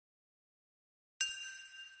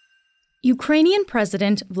Ukrainian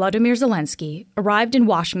President Volodymyr Zelensky arrived in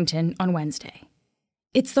Washington on Wednesday.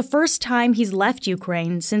 It's the first time he's left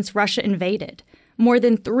Ukraine since Russia invaded, more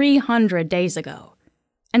than 300 days ago.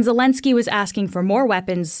 And Zelensky was asking for more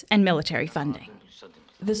weapons and military funding.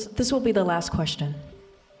 This will be the last question.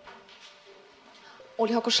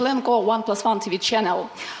 Olga Koshelenko, 1+1 TV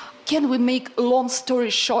channel. Can we make a long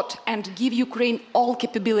story short and give Ukraine all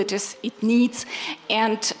capabilities it needs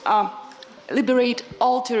and liberate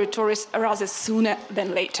all territories rather sooner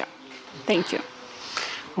than later? Thank you.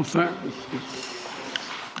 Well,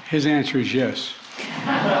 his answer is yes.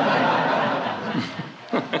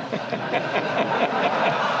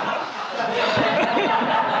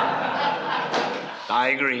 I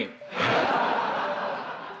agree.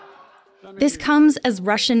 This comes as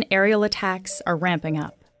Russian aerial attacks are ramping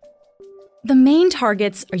up. The main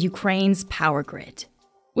targets are Ukraine's power grid,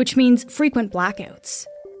 which means frequent blackouts.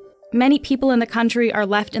 Many people in the country are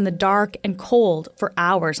left in the dark and cold for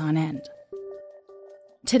hours on end.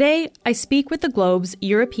 Today, I speak with the Globe's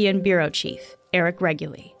European bureau chief, Eric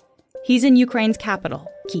Reguli. He's in Ukraine's capital,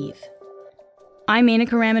 Kyiv. I'm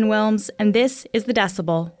Menaka Raman-Wilms, and this is The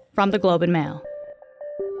Decibel from the Globe and Mail.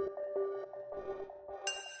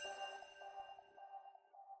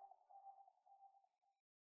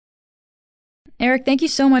 Eric, thank you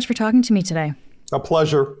so much for talking to me today. A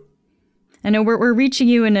pleasure. I know we're reaching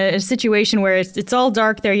you in a situation where it's all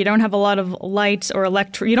dark there. You don't have a lot of light or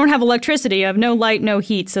you don't have electricity. You have no light, no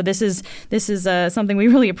heat. So this is something we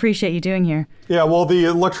really appreciate you doing here. Yeah, well, the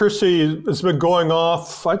electricity has been going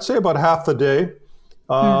off, I'd say about half the day.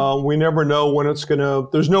 We never know when it's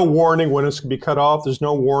there's no warning when it's going to be cut off. There's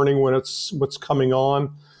no warning when what's coming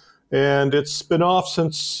on. And it's been off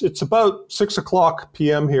since it's about 6 o'clock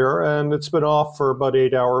p.m. here, and it's been off for about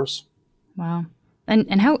 8 hours. Wow.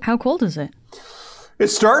 And how cold is it?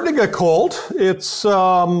 It's starting to get cold. It's,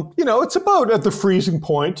 it's about at the freezing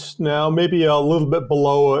point now, maybe a little bit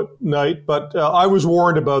below at night. But I was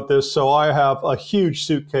warned about this, so I have a huge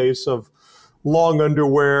suitcase of long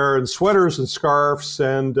underwear and sweaters and scarves.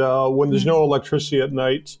 And when there's no electricity at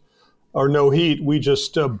night or no heat, we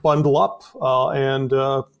just bundle up and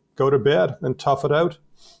go to bed and tough it out.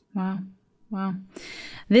 Wow.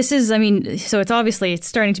 This is, so it's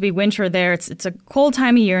starting to be winter there. It's a cold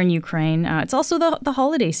time of year in Ukraine. It's also the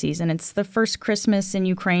holiday season. It's the first Christmas in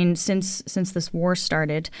Ukraine since this war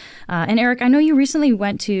started. And Eric, I know you recently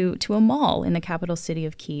went to a mall in the capital city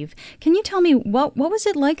of Kyiv. Can you tell me what was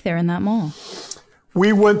it like there in that mall?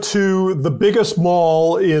 We went to the biggest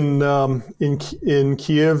mall in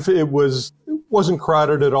Kyiv. It wasn't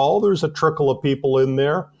crowded at all. There's a trickle of people in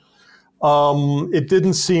there. It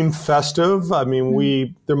didn't seem festive. I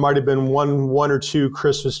mean, there might have been one or two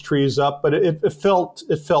Christmas trees up, but it felt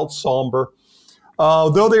somber.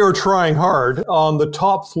 Though they were trying hard. On the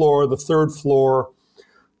top floor, the third floor,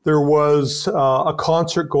 there was a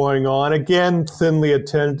concert going on. Again, thinly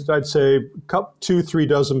attended. I'd say 2-3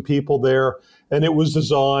 dozen people there, and it was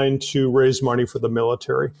designed to raise money for the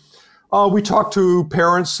military. We talked to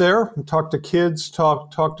parents there, talked to kids,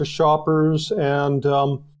 talked to shoppers, and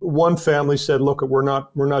one family said, "Look, we're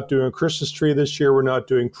not doing a Christmas tree this year. We're not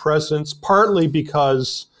doing presents." Partly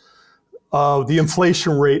because the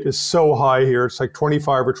inflation rate is so high here; it's like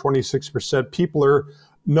 25 or 26%. People are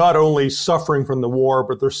not only suffering from the war,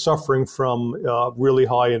 but they're suffering from really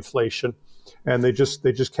high inflation, and they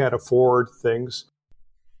just can't afford things.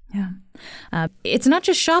 Yeah. It's not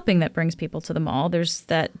just shopping that brings people to the mall. There's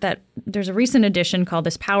there's a recent addition called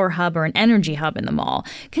this Power Hub or an energy hub in the mall.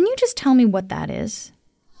 Can you just tell me what that is?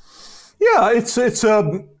 Yeah, it's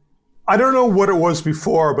I don't know what it was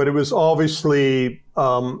before, but it was obviously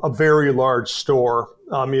a very large store.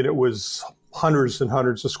 I mean, it was hundreds and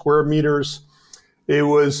hundreds of square meters. It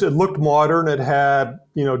looked modern. It had,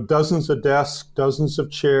 dozens of desks, dozens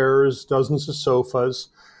of chairs, dozens of sofas,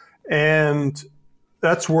 and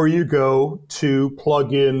that's where you go to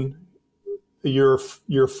plug in your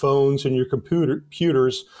phones and your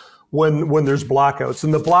computers when there's blackouts.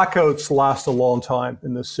 And the blackouts last a long time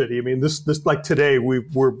in this city. I mean, this like today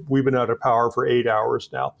we've been out of power for 8 hours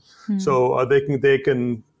now. Mm-hmm. So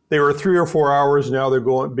they were 3 or 4 hours, now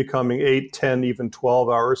they're becoming 8, 10, even 12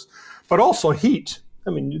 hours. But also heat. I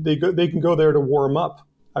mean, they can go there to warm up.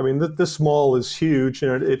 I mean, this mall is huge,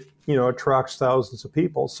 and it attracts thousands of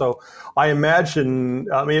people. So I imagine,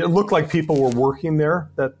 it looked like people were working there,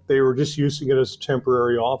 that they were just using it as a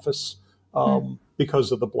temporary office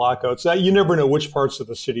because of the blackouts. You never know which parts of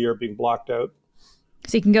the city are being blacked out.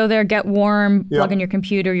 So you can go there, get warm, Yep. plug in your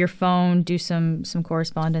computer, your phone, do some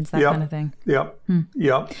correspondence, that Yep. kind of thing. Yeah,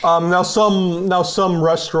 yeah. Now some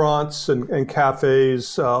restaurants and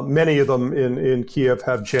cafes, many of them in Kiev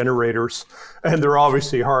have generators, and they're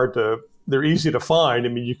obviously they're easy to find. I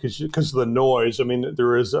mean, because of the noise. I mean,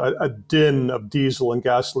 there is a din of diesel and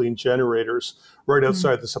gasoline generators right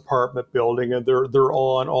outside this apartment building, and they're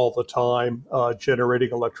on all the time,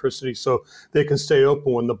 generating electricity, so they can stay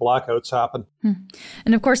open when the blackouts happen.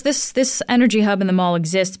 And of course, this energy hub in the mall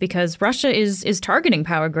exists because Russia is targeting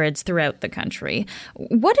power grids throughout the country.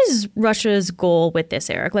 What is Russia's goal with this,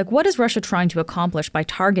 Eric? Like, what is Russia trying to accomplish by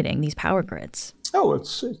targeting these power grids? Oh,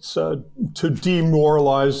 it's to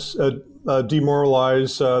demoralize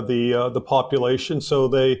the population, so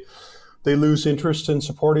they lose interest in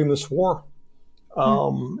supporting this war.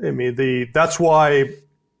 I mean, that's why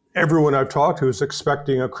everyone I've talked to is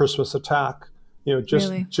expecting a Christmas attack.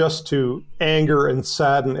 Just to anger and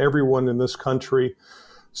sadden everyone in this country.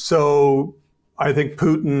 So I think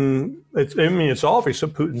Putin. It's obvious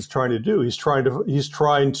what Putin's trying to do. He's trying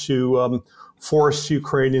to force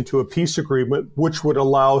Ukraine into a peace agreement, which would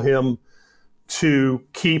allow him to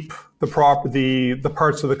keep the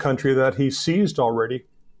parts of the country that he seized already.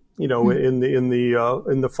 In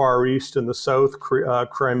the Far East, in the South,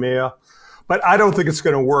 Crimea. But I don't think it's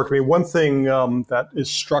going to work. I mean, one thing that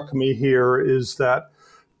has struck me here is that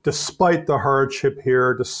despite the hardship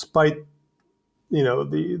here, despite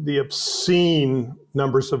the obscene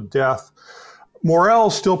numbers of death, morale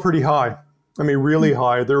is still pretty high. I mean, really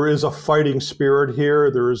high. There is a fighting spirit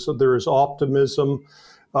here. There is optimism.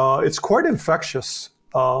 It's quite infectious,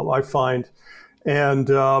 I find, and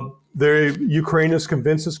Ukraine is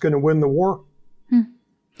convinced it's going to win the war.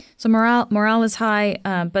 So morale is high,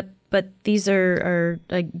 but these are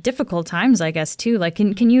like difficult times, I guess, too. Like,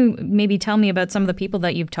 can you maybe tell me about some of the people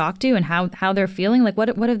that you've talked to and how they're feeling? Like,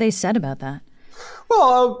 what have they said about that?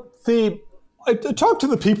 Well, I talked to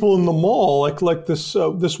the people in the mall, like this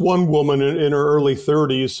one woman in her early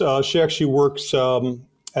 30s. She actually works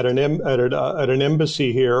at an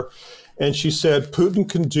embassy here. And she said,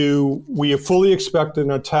 we fully expect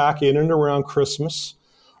an attack in and around Christmas,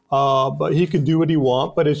 but he can do what he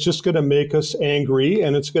wants, but it's just going to make us angry,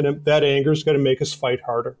 and that anger is going to make us fight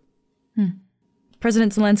harder.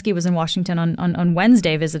 President Zelensky was in Washington on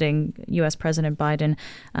Wednesday visiting U.S. President Biden,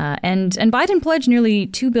 and Biden pledged nearly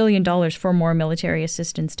 $2 billion for more military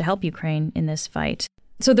assistance to help Ukraine in this fight.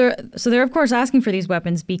 So they're of course asking for these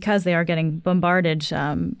weapons because they are getting bombarded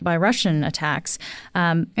by Russian attacks,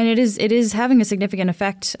 and it is having a significant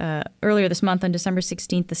effect. Earlier this month, on December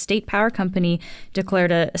 16th, the state power company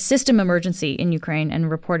declared a system emergency in Ukraine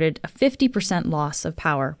and reported a 50% loss of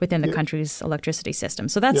power within the country's electricity system.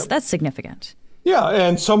 So that's significant. Yeah,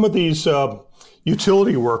 and some of these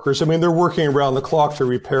utility workers, I mean, they're working around the clock to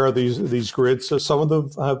repair these grids. So some of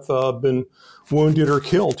them have been wounded or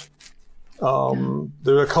killed.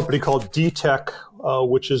 There's a company called DTEC,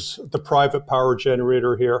 which is the private power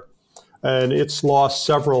generator here, and it's lost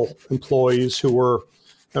several employees who were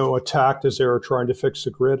attacked as they were trying to fix the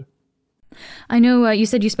grid. I know you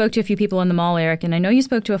said you spoke to a few people in the mall, Eric, and I know you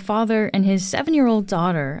spoke to a father and his 7-year-old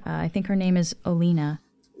daughter. I think her name is Olena.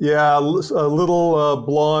 Yeah, a little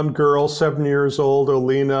blonde girl, 7 years old,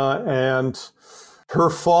 Olena, and her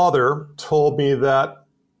father told me that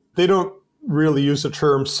they don't really use the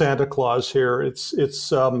term Santa Claus here. It's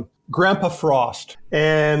Grandpa Frost.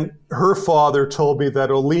 And her father told me that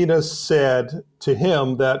Olena said to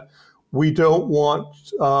him that we don't want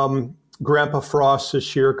Grandpa Frost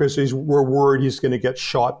this year because we're worried he's going to get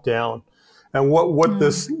shot down. And what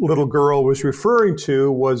this little girl was referring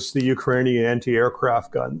to was the Ukrainian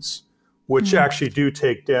anti-aircraft guns, which actually do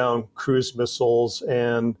take down cruise missiles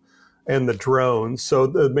and the drones.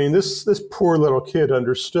 So, I mean, this poor little kid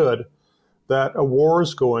understood that a war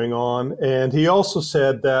is going on. And he also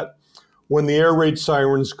said that when the air raid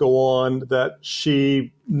sirens go on, that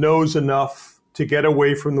she knows enough to get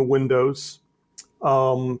away from the windows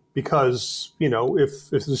because, if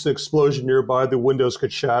there's an explosion nearby, the windows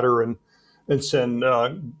could shatter and send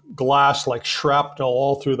glass like shrapnel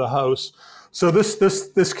all through the house. So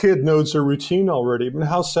this kid knows her routine already. I mean,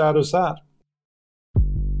 how sad is that?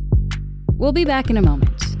 We'll be back in a moment.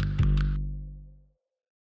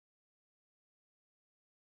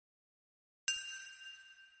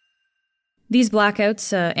 These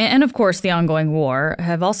blackouts and, of course, the ongoing war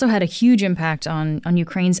have also had a huge impact on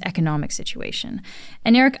Ukraine's economic situation.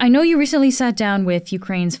 And Eric, I know you recently sat down with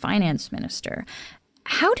Ukraine's finance minister.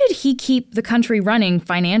 How did he keep the country running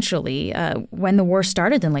financially when the war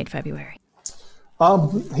started in late February?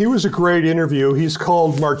 He was a great interview. He's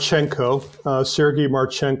called Marchenko, Sergei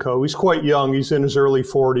Marchenko. He's quite young. He's in his early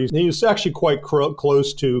 40s. He's actually quite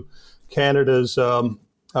close to Canada's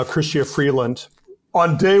Chrystia Freeland.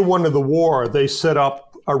 On day one of the war, they set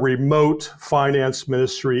up a remote finance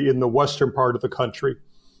ministry in the western part of the country.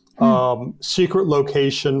 Secret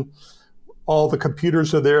location. All the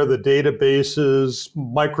computers are there, the databases,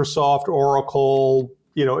 Microsoft, Oracle,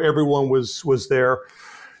 everyone was there.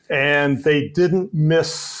 And they didn't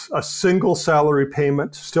miss a single salary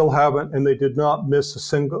payment, still haven't, and they did not miss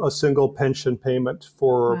a single pension payment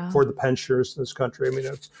for the pensioners in this country. I mean,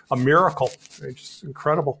 it's a miracle. It's just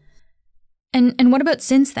incredible. And what about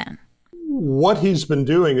since then? What he's been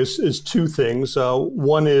doing is two things.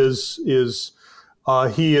 One is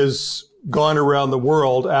he has gone around the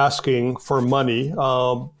world asking for money.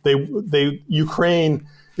 Ukraine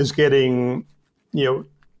is getting,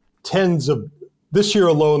 this year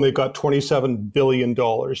alone, they got $27 billion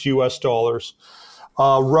US dollars,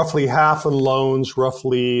 roughly half in loans,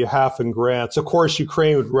 roughly half in grants. Of course,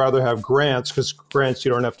 Ukraine would rather have grants because grants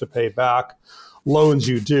you don't have to pay back. Loans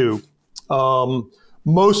you do.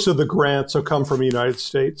 Most of the grants have come from the United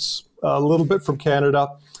States, a little bit from Canada.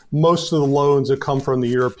 Most of the loans have come from the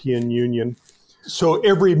European Union. So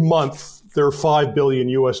every month, there are $5 billion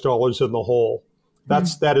US dollars in the hole.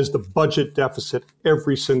 That is the budget deficit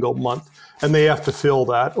every single month. And they have to fill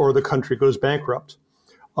that or the country goes bankrupt.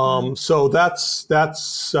 So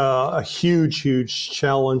that's a huge, huge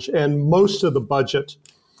challenge. And most of the budget,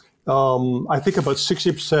 I think about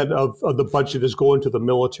 60% of the budget is going to the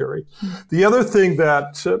military. The other thing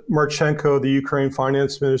that Marchenko, the Ukraine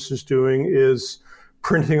finance minister, is doing is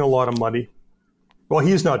printing a lot of money. Well,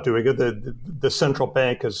 he's not doing it. The central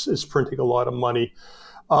bank is printing a lot of money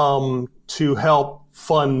to help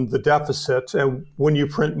fund the deficit. And when you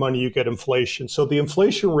print money, you get inflation. So the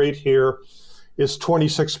inflation rate here is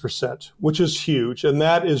 26%, which is huge. And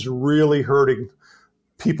that is really hurting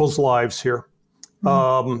people's lives here.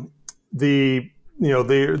 Their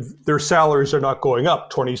salaries are not going up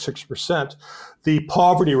 26%. The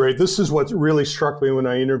poverty rate, this is what really struck me when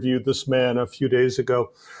I interviewed this man a few days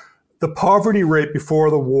ago. The poverty rate before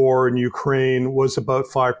the war in Ukraine was about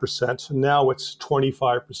 5%. Now it's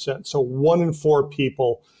 25%. So 1 in 4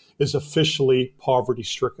 people is officially poverty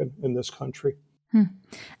stricken in this country.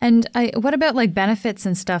 And what about like benefits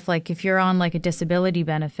and stuff? Like if you're on like a disability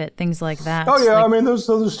benefit, things like that. Oh yeah, I mean those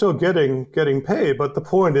are still getting paid. But the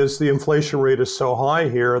point is the inflation rate is so high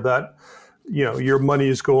here that your money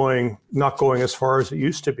is not going as far as it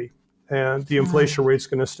used to be, and the inflation rate's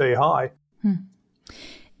going to stay high.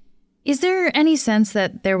 Is there any sense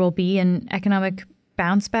that there will be an economic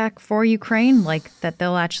bounce back for Ukraine, like that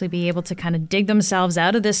they'll actually be able to kind of dig themselves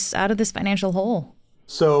out of this financial hole?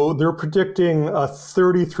 So they're predicting a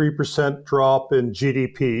 33% drop in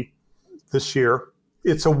GDP this year.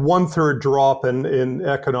 It's a 1/3 drop in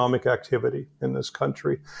economic activity in this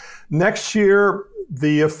country. Next year,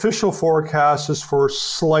 the official forecast is for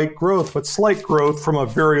slight growth, but slight growth from a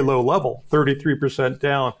very low level, 33%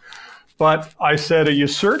 down. But I said, are you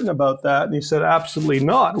certain about that? And he said, absolutely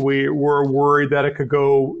not. We're worried that it could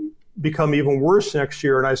become even worse next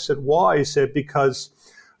year. And I said, why? He said, because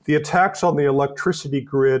the attacks on the electricity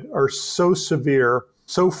grid are so severe,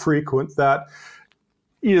 so frequent that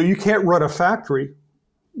you can't run a factory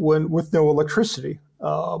with no electricity.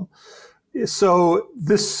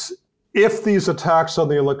 If these attacks on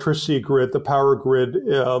the electricity grid, the power grid,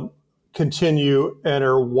 continue and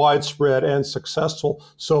are widespread and successful,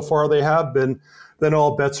 so far they have been, then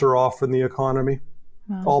all bets are off in the economy.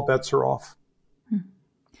 Wow. All bets are off.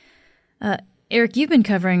 Eric, you've been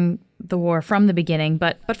covering the war from the beginning,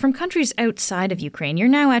 but from countries outside of Ukraine. You're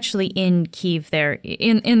now actually in Kyiv there,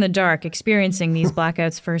 in the dark, experiencing these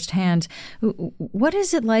blackouts firsthand. What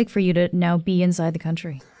is it like for you to now be inside the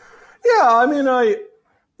country? Yeah, I mean,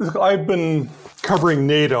 I've been covering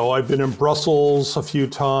NATO. I've been in Brussels a few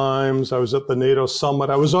times. I was at the NATO summit.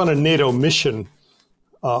 I was on a NATO mission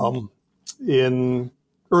in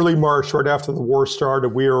early March, right after the war started.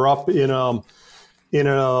 We were up in a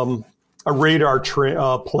radar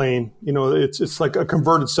plane. It's like a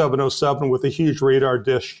converted 707 with a huge radar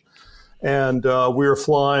dish. And we were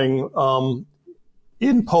flying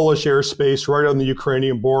in Polish airspace right on the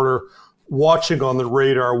Ukrainian border, watching on the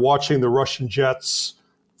radar, watching the Russian jets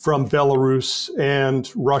from Belarus and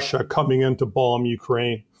Russia coming in to bomb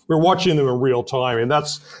Ukraine. We're watching them in real time, and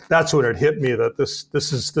that's when it hit me that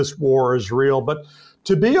this war is real. But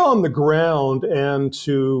to be on the ground and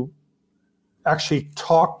to actually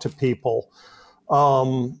talk to people,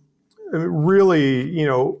 really,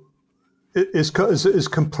 is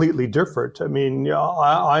completely different. I mean,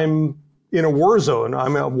 I'm in a war zone.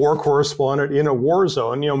 I'm a war correspondent in a war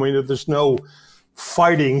zone. There's no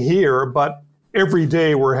fighting here, but every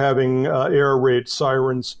day we're having air raid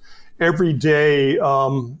sirens. Every day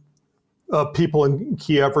people in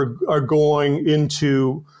Kiev are going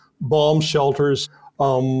into bomb shelters.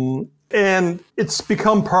 And it's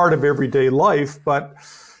become part of everyday life, but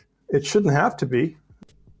it shouldn't have to be.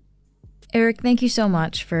 Eric, thank you so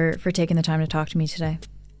much for taking the time to talk to me today.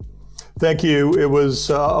 Thank you. It was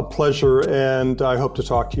a pleasure, and I hope to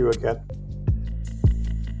talk to you again.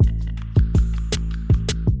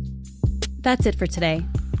 That's it for today.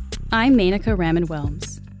 I'm Menaka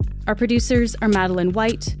Raman-Wilms. Our producers are Madeline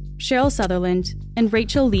White, Cheryl Sutherland, and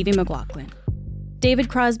Rachel Levy-McLaughlin. David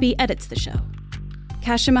Crosby edits the show.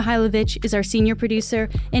 Kasia Mihailovich is our senior producer,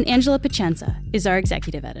 and Angela Pacenza is our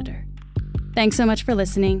executive editor. Thanks so much for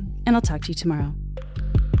listening, and I'll talk to you tomorrow.